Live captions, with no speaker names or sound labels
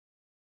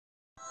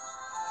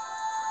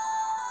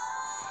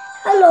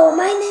Hello,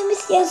 my name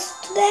is Yes.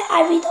 Today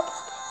I read the Bible.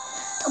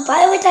 The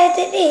Bible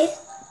title is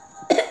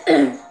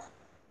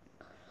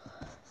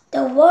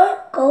The Word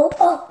Go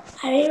Up.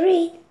 I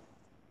read.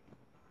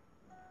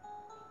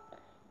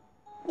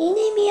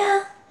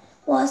 Nehemiah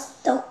was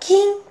the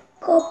king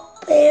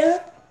compared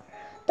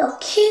the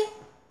king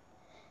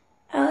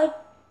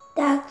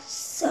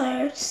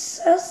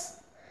Artaxerxes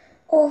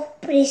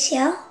of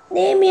Persia.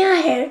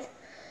 Nehemiah heard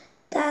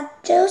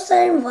that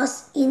Jerusalem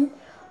was in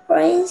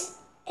ruins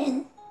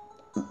and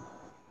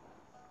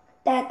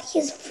that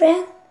his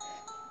friends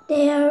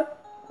there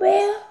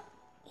were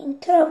in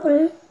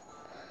trouble.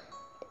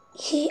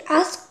 He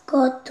asked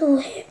God to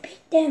help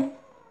them.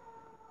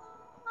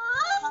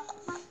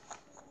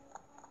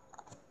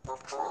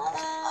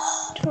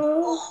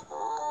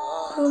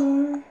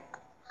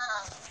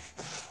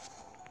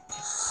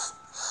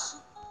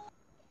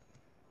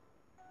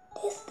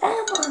 This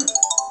diamond,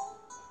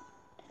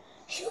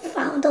 you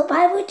found the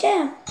Bible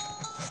gem.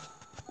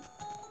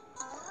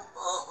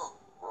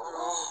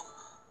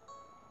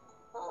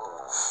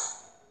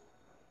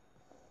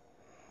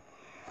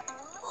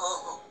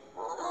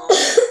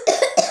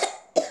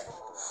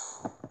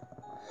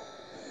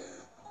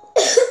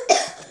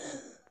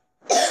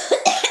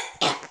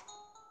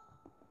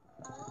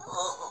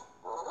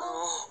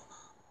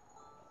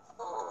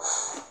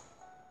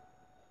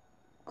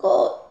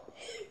 God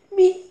help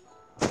me.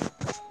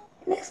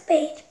 Next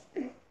page.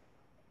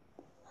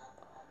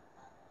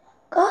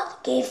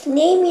 God gave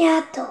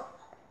Nehemiah to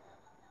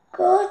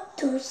go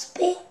to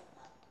speak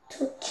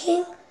to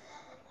King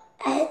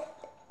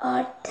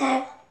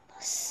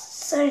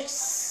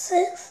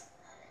Artaxerxes.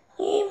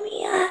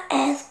 Nehemiah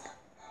asked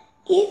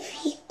if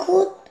he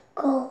could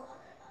go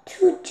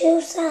to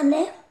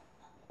Jerusalem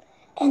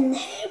and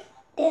help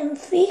them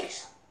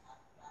fix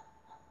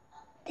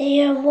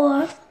their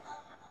wall.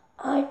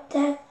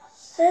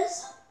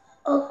 Artaxerxes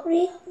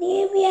agreed.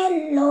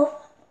 Nehemiah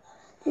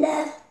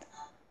left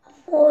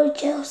for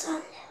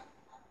Jerusalem.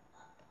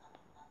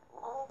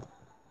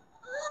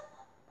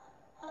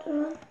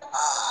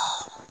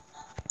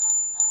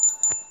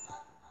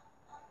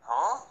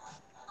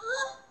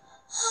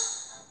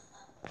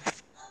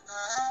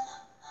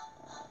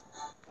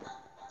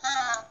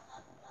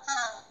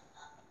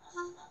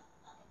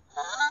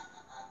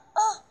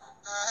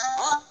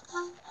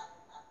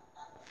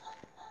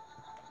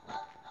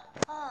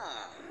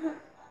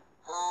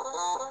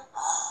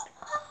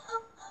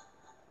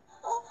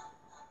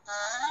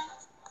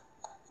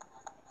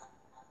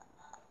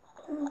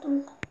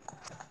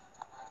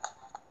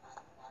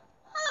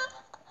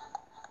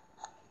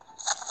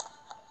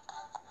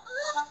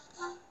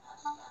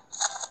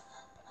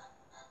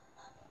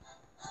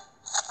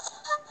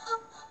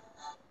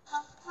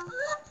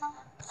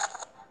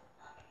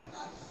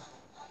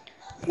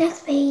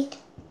 Next page.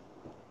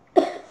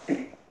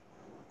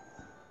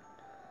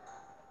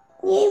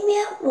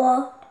 Nehemiah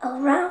walked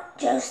around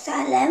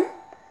Jerusalem.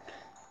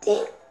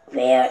 Things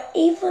were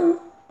even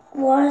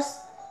worse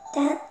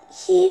than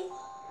he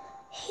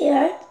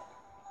heard.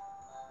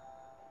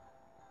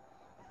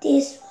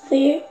 This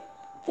will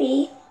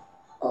be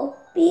a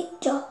big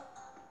job,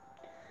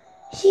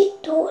 he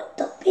told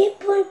the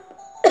people.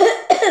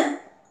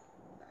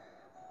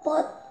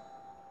 But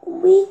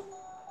with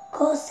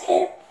God's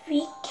help,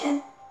 we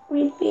can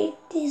rebuild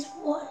this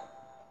wall.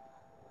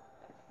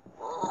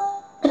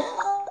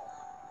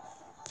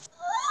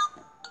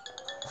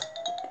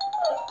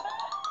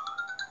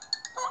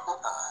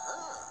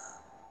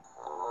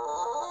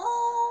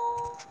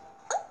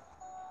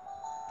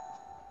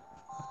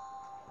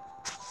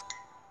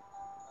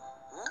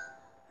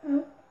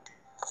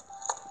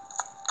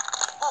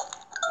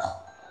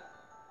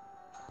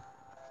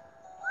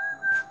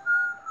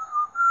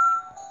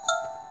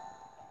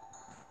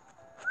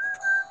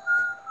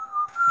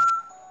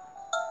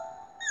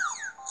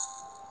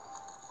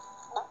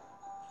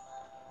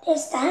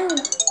 This time,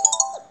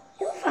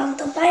 you found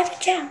the Bible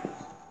gem.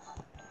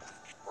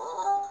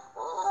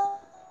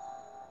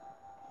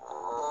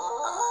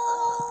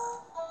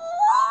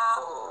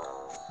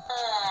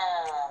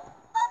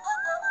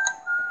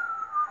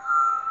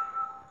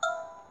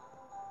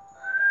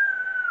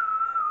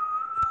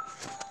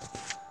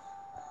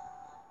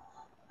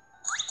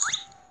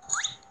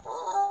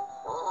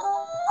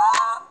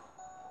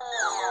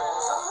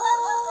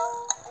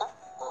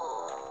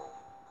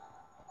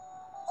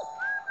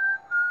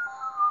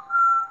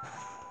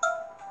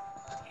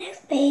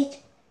 Next page.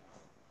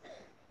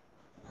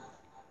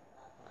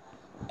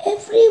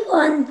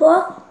 Everyone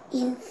walked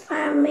in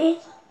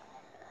farmers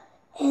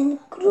and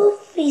grew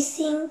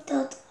facing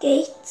the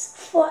gates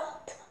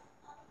fort.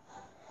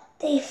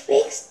 They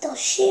fixed the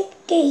sheep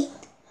gate,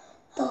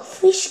 the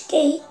fish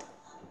gate,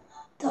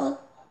 the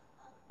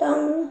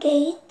dung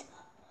gate,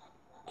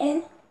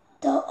 and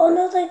the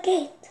another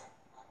gate.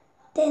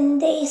 Then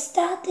they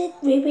started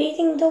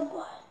rebuilding the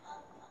wall.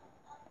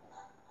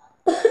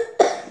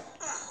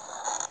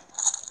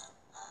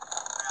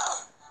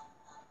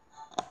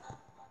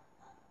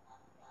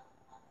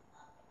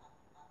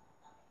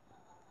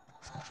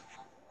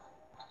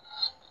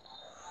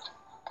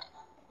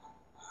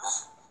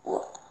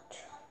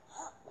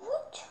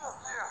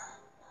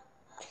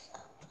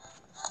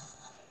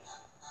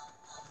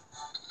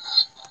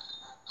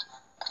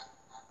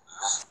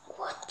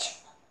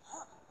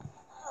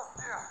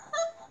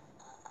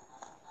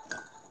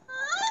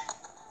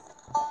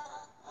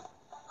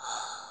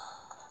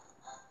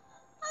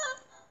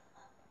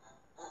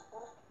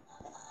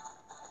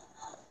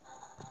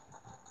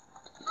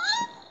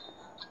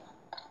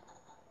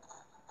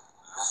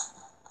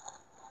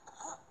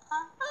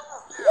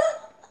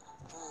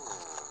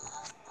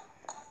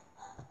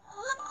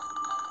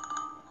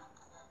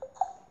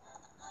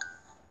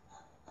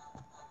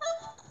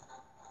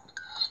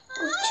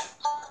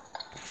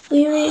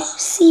 we will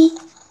see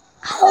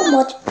how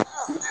much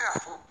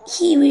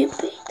he will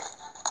build.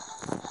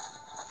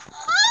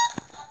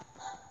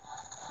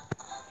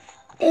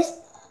 This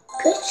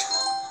question.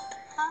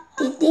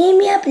 Did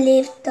Nehemiah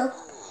believe that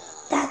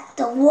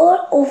the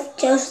wall of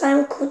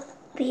Jerusalem could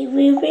be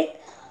rebuilt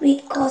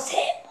with God's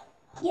help?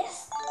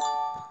 Yes.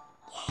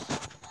 Yay.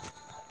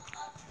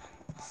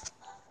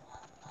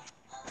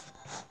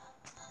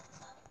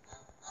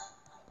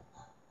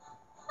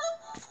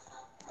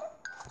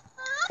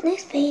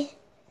 Next page.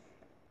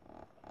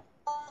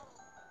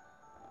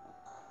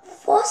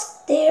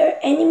 First, their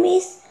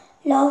enemies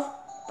loved,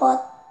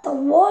 but the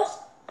walls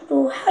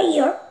grew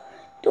higher.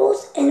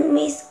 Those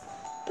enemies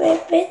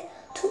prepared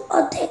to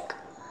attack.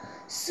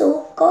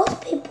 So God's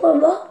people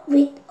worked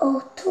with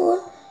a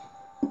tool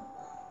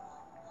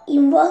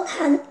in one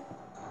hand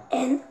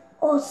and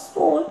a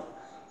sword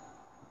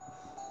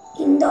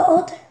in the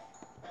other.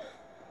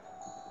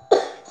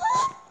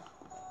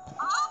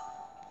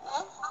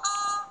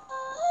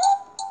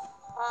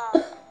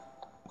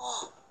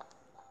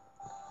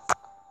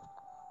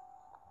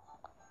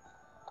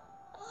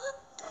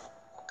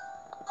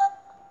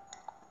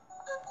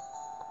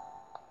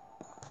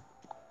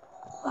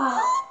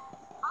 Wow.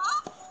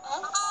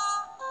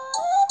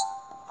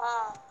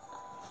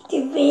 It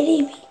is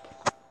very big.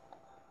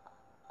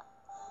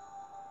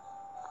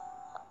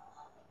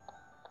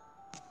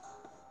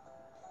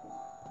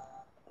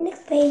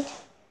 Next page.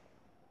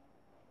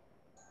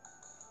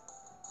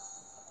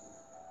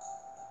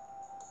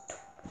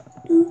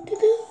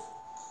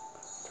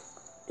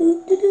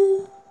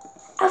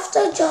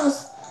 After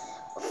just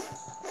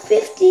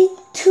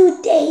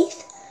 52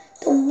 days,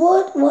 the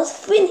word was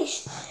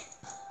finished.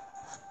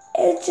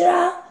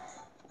 Ezra,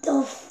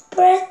 the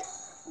prophet,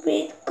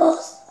 read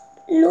God's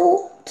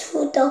law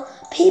to the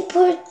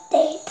people.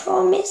 They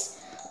promised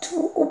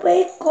to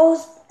obey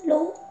God's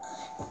law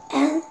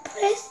and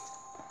praised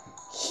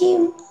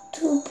Him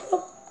to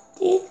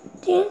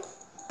protect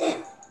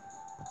them.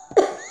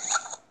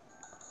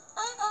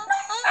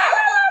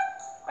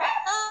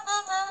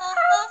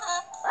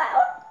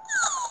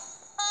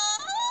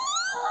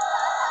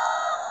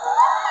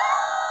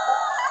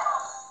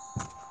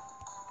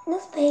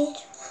 Next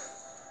page.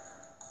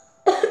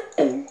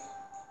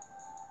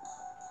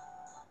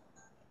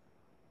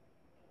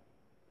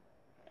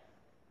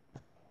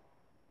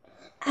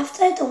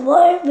 After the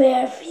word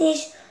were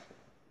finished,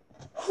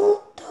 who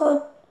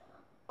taught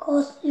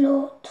God's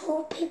law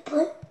to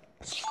people?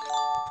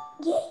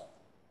 Yay!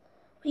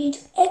 Read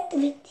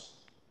activity.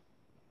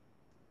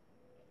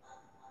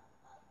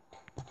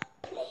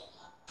 Play.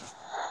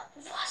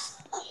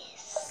 What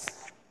is?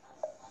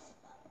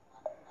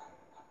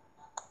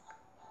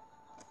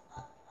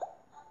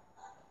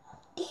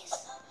 This.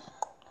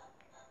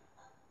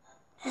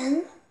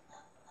 And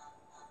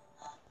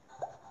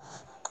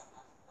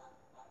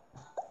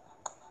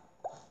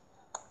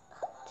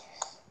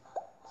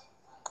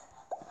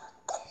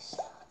this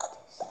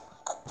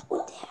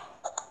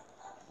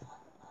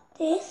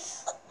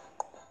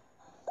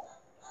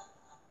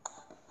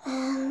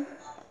and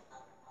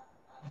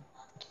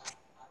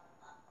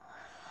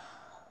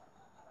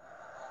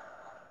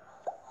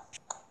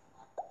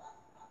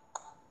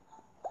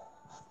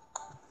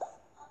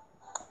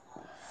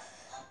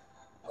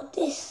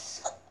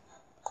this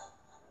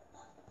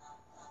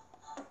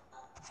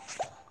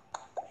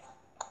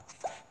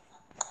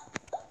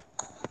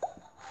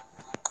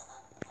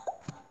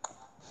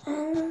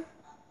and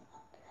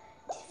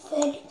it's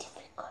very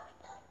difficult.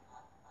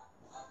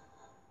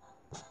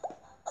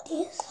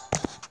 This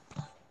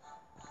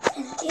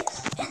and this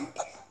and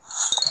this.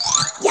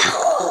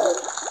 Yahoo!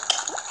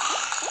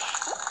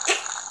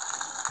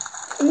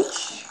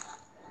 Finish.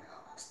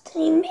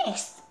 3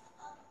 minutes.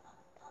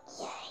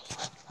 Yay!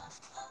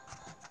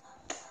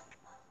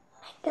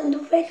 I can do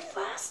very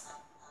fast.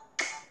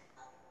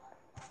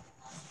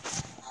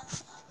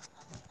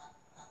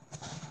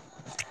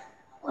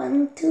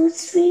 One, two,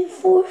 three,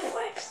 4,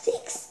 5,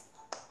 6.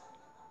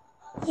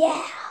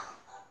 Yeah.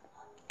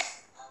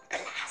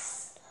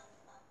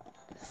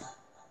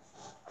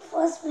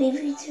 First we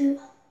will do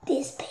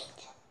this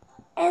page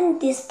and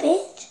this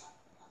page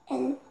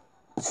and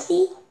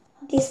 3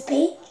 this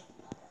page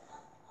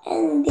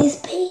and this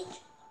page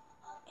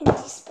and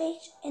this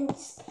page and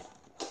this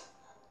page.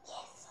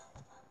 Yes.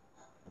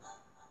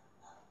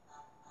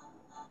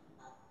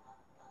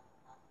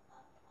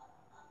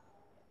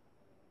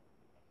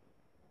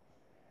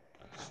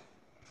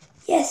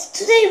 Yes,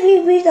 today we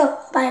read the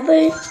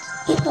Bible.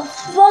 It was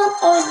fun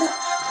or not.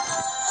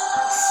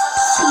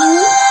 See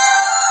you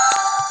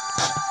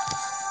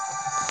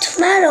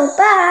tomorrow.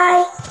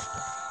 Bye.